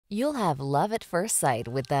You'll have love at first sight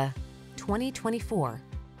with the 2024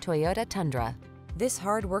 Toyota Tundra. This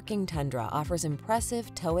hard-working Tundra offers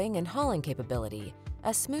impressive towing and hauling capability,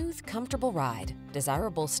 a smooth, comfortable ride,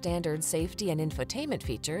 desirable standard safety and infotainment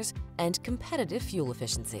features, and competitive fuel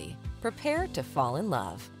efficiency. Prepare to fall in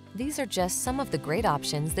love. These are just some of the great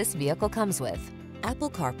options this vehicle comes with: Apple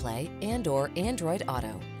CarPlay and/or Android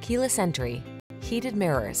Auto, keyless entry, heated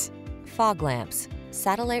mirrors, fog lamps,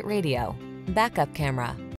 satellite radio, backup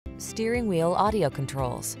camera, steering wheel audio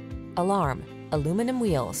controls, alarm, aluminum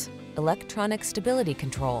wheels, electronic stability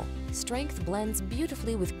control. Strength blends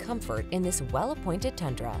beautifully with comfort in this well-appointed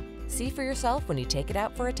Tundra. See for yourself when you take it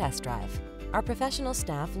out for a test drive. Our professional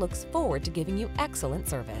staff looks forward to giving you excellent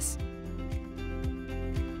service.